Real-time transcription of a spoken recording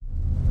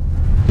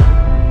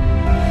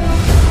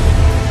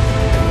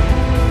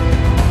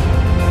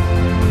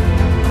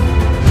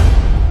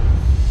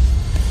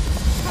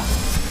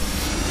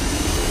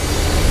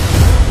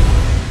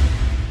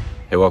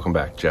Welcome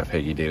back, Jeff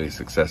Hagee, Daily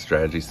Success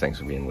Strategies. Thanks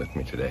for being with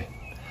me today.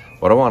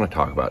 What I want to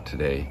talk about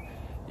today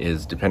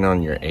is, depending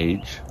on your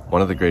age,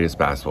 one of the greatest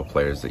basketball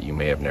players that you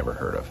may have never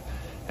heard of,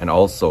 and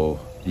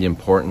also the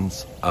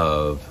importance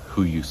of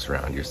who you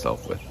surround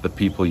yourself with, the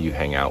people you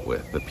hang out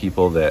with, the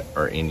people that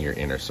are in your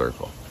inner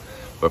circle.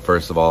 But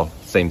first of all,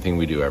 same thing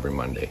we do every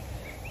Monday.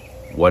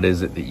 What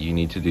is it that you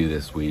need to do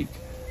this week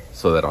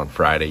so that on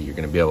Friday you're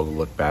going to be able to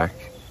look back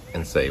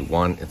and say,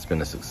 one, it's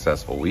been a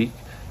successful week,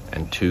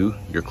 and two,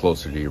 you're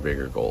closer to your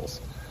bigger goals.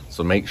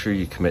 So make sure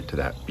you commit to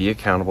that. Be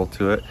accountable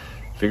to it.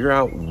 Figure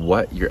out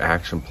what your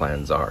action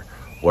plans are.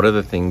 What are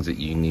the things that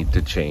you need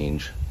to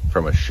change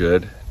from a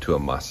should to a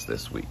must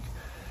this week?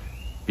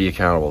 Be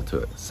accountable to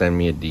it. Send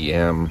me a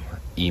DM,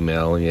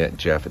 email me at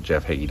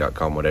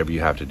jeff@jeffhagee.com, whatever you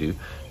have to do.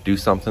 Do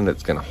something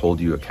that's going to hold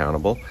you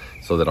accountable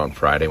so that on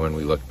Friday when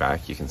we look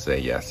back, you can say,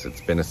 yes,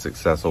 it's been a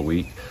successful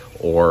week,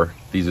 or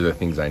these are the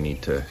things I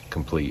need to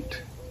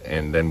complete.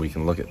 And then we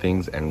can look at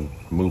things and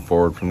move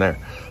forward from there.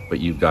 But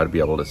you've got to be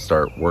able to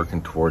start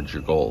working towards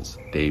your goals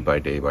day by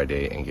day by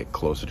day and get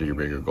closer to your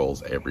bigger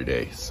goals every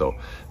day. So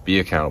be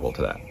accountable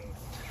to that.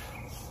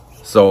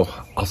 So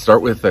I'll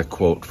start with a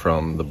quote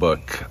from the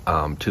book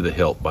To the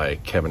Hilt by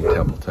Kevin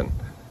Templeton.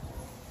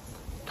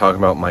 Talking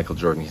about Michael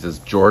Jordan, he says,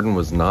 "Jordan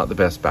was not the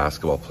best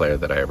basketball player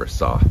that I ever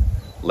saw.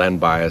 Len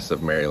Bias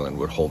of Maryland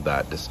would hold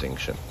that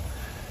distinction."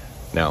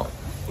 Now,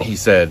 he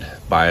said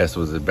Bias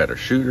was a better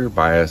shooter,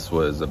 Bias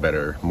was a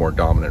better, more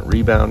dominant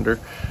rebounder,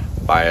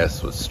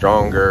 Bias was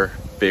stronger,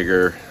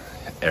 bigger,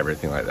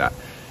 everything like that.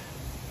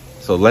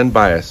 So Len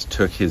Bias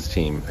took his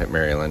team at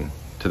Maryland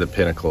to the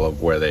pinnacle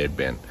of where they had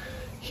been.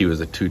 He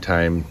was a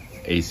two-time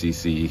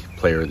ACC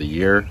Player of the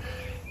Year,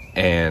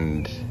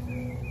 and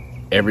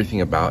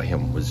everything about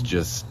him was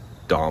just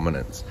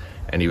dominance.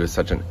 And he was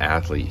such an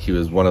athlete. He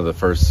was one of the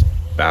first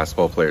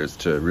basketball players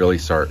to really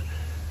start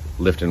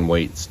lifting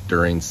weights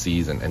during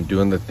season and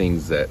doing the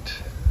things that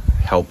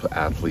help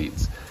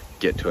athletes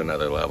get to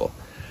another level.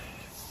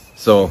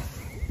 So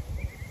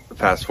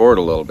fast forward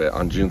a little bit,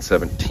 on June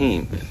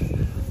 17th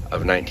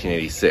of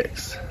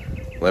 1986,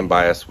 Len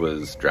Bias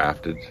was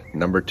drafted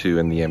number 2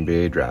 in the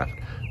NBA draft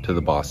to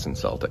the Boston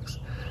Celtics.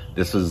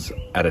 This was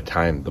at a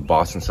time the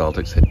Boston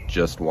Celtics had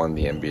just won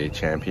the NBA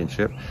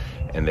championship,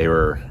 and they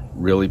were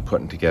really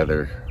putting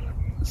together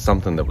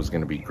something that was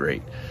going to be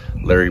great.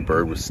 Larry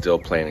Bird was still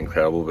playing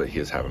incredible, but he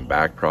was having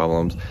back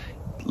problems.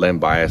 Len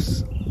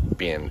Bias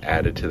being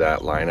added to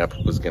that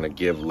lineup was going to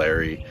give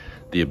Larry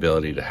the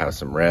ability to have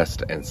some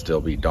rest and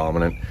still be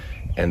dominant.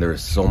 And there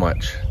was so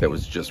much that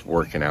was just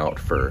working out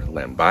for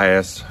Len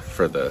Bias,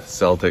 for the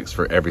Celtics,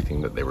 for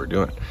everything that they were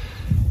doing.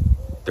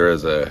 There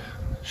is a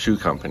shoe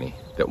company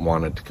that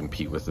wanted to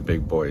compete with the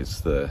big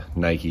boys, the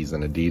Nikes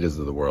and Adidas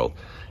of the world.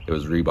 It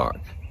was Reebok.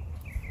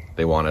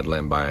 They wanted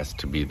Len Bias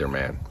to be their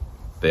man.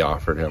 They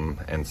offered him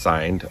and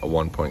signed a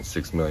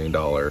 $1.6 million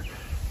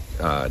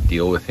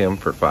deal with him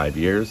for 5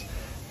 years,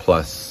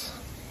 plus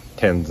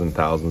tens and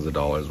thousands of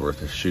dollars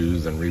worth of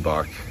shoes and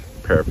Reebok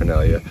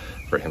paraphernalia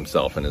for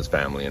himself and his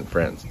family and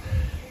friends.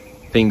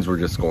 Things were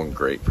just going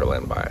great for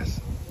Len Bias.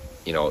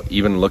 You know,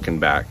 even looking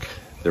back,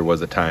 there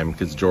was a time,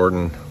 because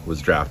Jordan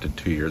was drafted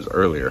 2 years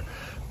earlier,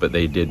 but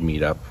they did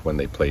meet up when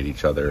they played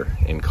each other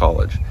in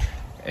college.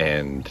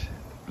 And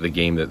the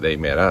game that they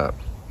met up,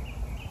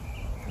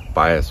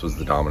 Bias was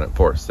the dominant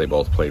force. They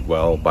both played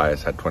well.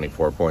 Bias had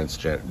 24 points,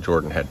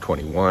 Jordan had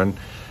 21,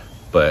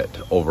 but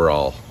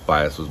overall,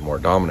 Bias was more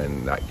dominant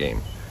in that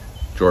game.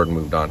 Jordan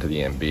moved on to the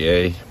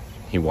NBA.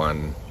 He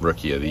won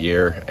Rookie of the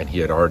Year, and he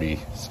had already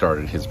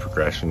started his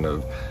progression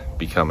of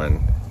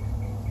becoming,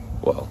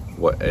 well,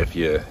 what if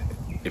you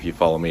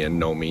follow me and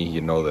know me, you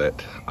know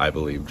that I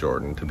believe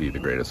Jordan to be the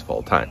greatest of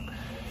all time.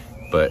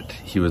 But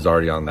he was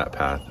already on that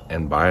path,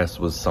 and Bias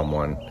was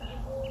someone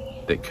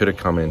that could have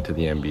come into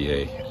the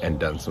NBA and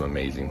done some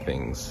amazing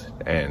things,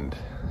 and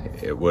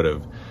it would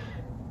have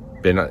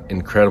been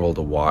incredible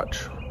to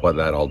watch what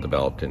that all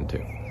developed into.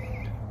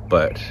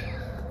 But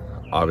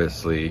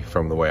obviously,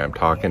 from the way I'm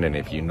talking, and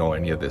if you know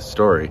any of this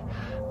story,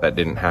 that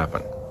didn't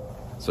happen.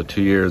 So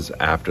 2 years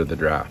after the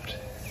draft,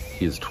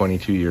 he is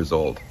 22 years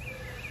old.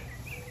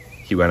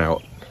 He went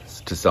out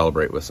to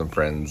celebrate with some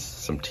friends,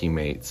 some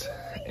teammates,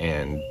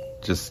 and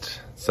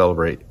just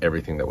celebrate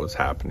everything that was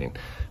happening.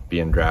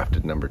 Being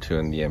drafted number 2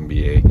 in the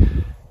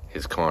NBA,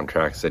 his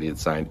contracts that he had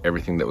signed,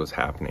 everything that was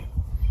happening.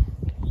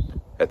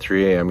 At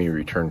 3 a.m. he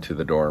returned to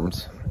the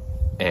dorms,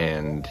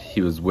 and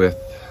he was with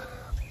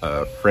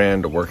a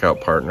friend, a workout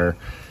partner,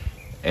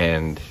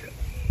 and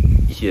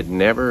he had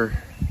never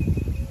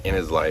in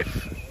his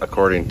life,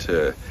 according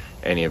to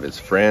any of his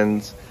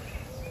friends,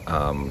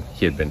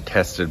 he had been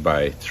tested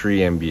by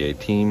 3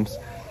 NBA teams.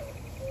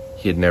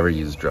 He had never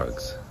used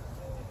drugs.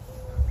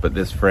 But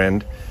this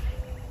friend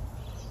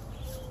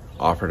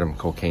offered him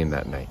cocaine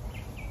that night.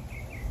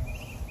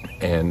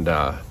 And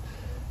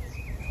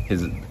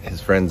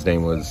his friend's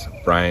name was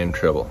Brian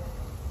Tribble,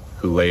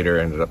 who later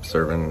ended up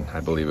serving,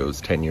 I believe it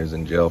was 10 years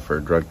in jail for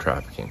drug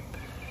trafficking.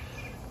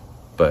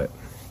 But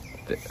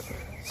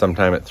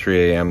sometime at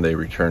 3 a.m. they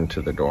returned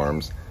to the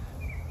dorms.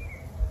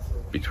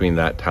 between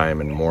that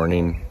time and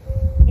morning,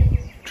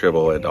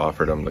 Tribble had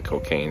offered him the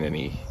cocaine and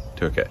he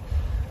took it.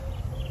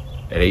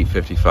 At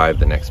 8:55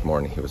 the next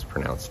morning, he was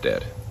pronounced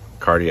dead.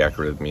 Cardiac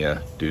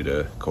arrhythmia due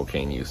to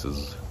cocaine use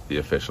is the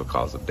official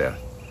cause of death.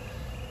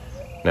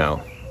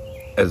 Now,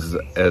 as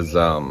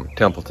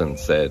Templeton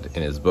said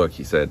in his book,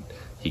 he said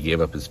he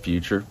gave up his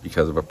future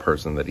because of a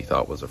person that he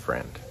thought was a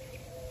friend.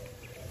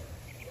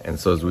 And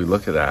so as we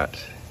look at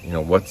that, you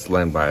know, what's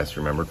Len Bias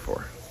remembered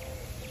for?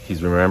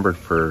 He's remembered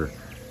for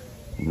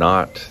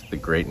not the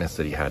greatness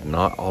that he had,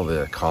 not all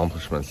the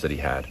accomplishments that he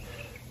had,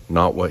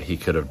 not what he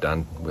could have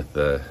done with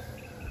the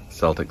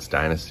Celtics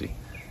dynasty.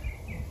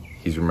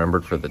 He's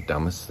remembered for the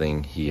dumbest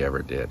thing he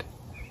ever did.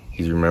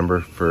 He's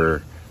remembered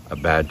for a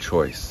bad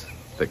choice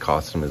that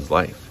cost him his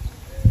life.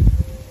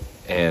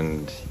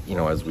 And, you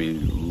know, as we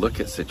look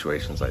at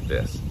situations like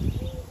this,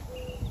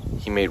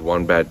 he made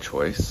one bad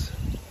choice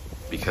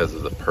because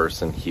of the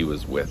person he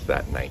was with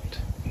that night.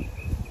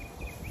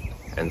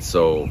 And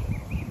so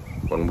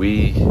when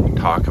we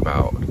talk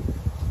about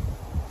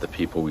the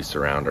people we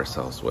surround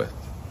ourselves with,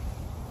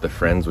 the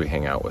friends we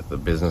hang out with, the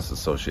business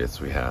associates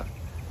we have,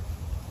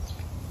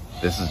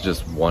 this is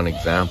just one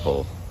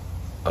example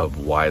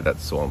of why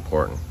that's so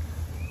important.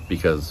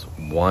 Because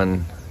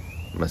one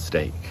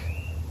mistake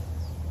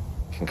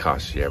can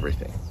cost you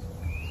everything.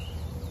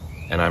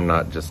 And I'm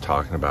not just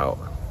talking about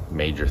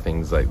major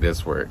things like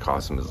this where it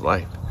cost him his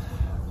life.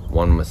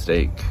 One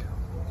mistake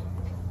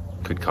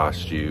could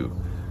cost you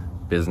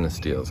business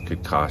deals,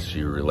 could cost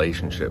you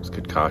relationships,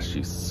 could cost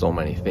you so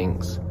many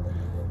things.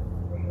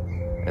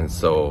 And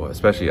so,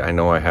 especially, I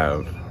know I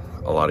have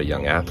a lot of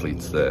young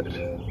athletes that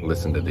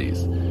listen to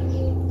these.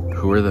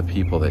 Who are the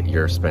people that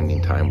you're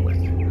spending time with?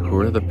 Who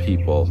are the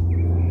people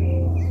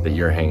that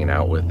you're hanging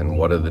out with, and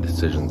what are the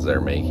decisions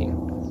they're making?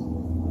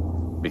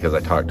 Because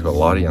I talk to a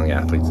lot of young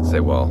athletes that say,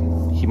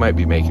 well, he might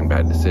be making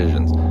bad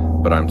decisions,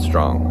 but I'm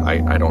strong.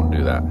 I don't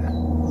do that.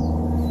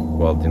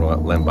 Well, you know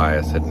what? Len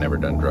Bias had never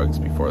done drugs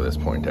before this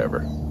point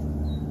ever.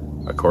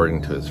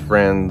 According to his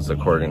friends,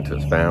 according to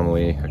his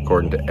family,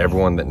 according to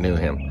everyone that knew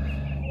him,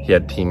 he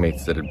had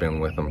teammates that had been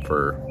with him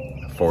for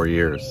 4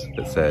 years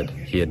that said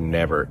he had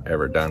never,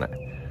 ever done it.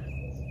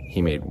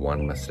 He made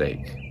one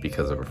mistake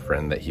because of a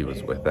friend that he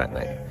was with that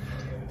night.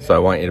 So I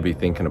want you to be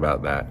thinking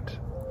about that.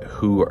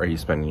 Who are you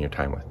spending your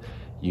time with?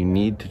 You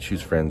need to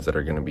choose friends that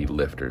are going to be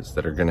lifters,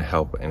 that are going to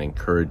help and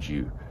encourage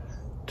you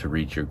to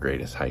reach your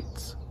greatest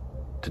heights,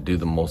 to do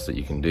the most that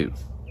you can do.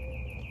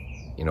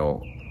 You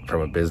know,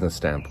 from a business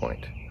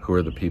standpoint, who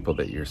are the people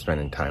that you're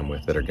spending time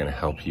with that are going to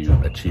help you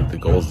achieve the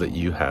goals that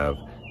you have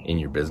in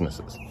your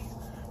businesses?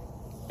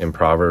 In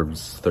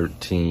Proverbs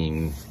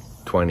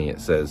 13:20,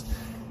 it says,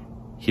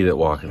 "He that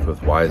walketh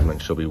with wise men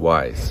shall be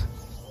wise,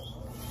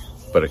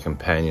 but a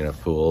companion of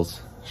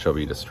fools shall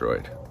be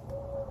destroyed."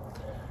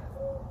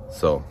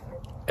 So,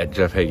 at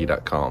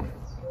jeffhagee.com,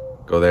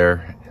 go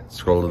there,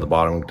 scroll to the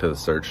bottom to the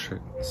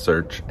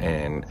search,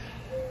 and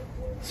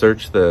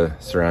search the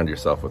Surround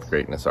Yourself with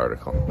Greatness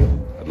article.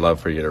 I'd love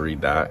for you to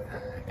read that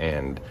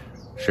and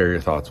share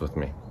your thoughts with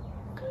me.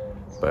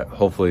 But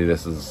hopefully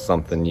this is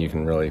something you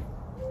can really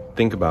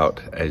think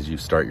about as you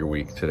start your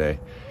week today,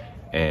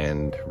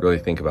 and really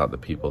think about the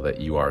people that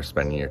you are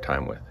spending your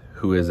time with.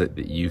 Who is it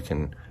that you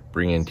can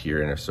bring into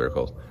your inner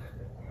circle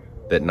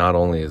that not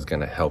only is going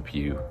to help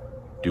you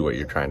do what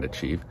you're trying to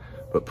achieve,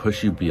 but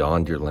push you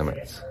beyond your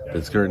limits?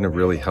 It's going to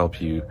really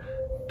help you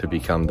to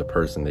become the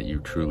person that you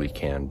truly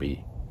can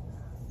be.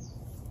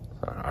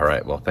 All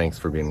right, well, thanks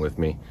for being with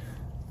me.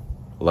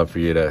 I'd love for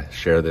you to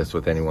share this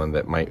with anyone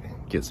that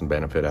might get some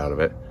benefit out of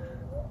it.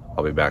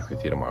 I'll be back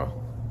with you tomorrow.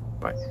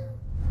 Bye.